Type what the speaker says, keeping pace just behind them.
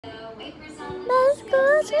Let's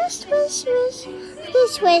go swish, swish, swish,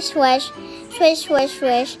 swish, swish, swish, swish,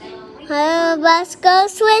 swish. Let's go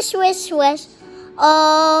swish, swish, swish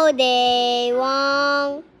all day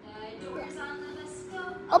long.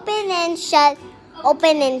 Open and shut,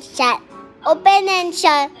 open and shut, open and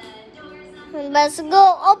shut. Let's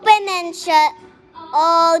go open and shut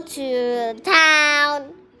all to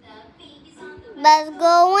town. Let's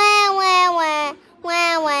go wah wah wah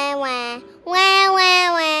wah wah wah wah wah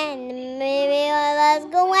wah. Maybe let's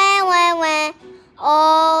go wah wah wah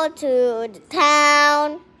all to the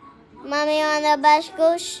town. Mommy on the bus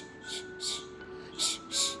goes shh shh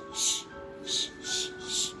shh shh shh shh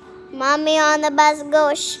shh. Mommy on the bus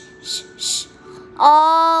goes shh shh shh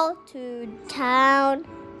all to town.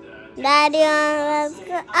 Daddy on the bus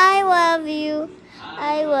goes, I love you,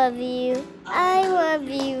 I love you, I love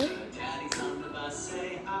you.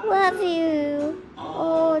 Love you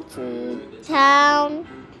all to town.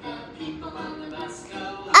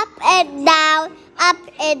 Up and down, up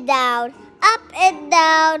and down, up and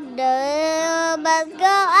down. The bus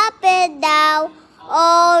go up and down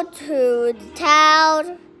all to the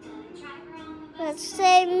town. Let's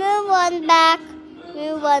say move on back,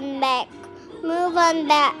 move on back, move on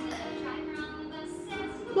back,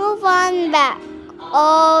 move on back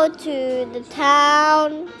all to the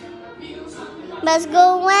town. Let's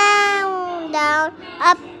go round, down,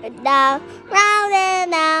 up and down, round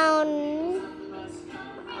and down,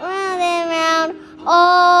 round and round,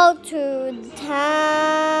 all to the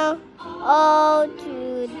town, all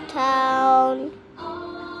to the town,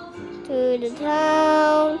 to the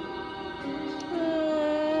town.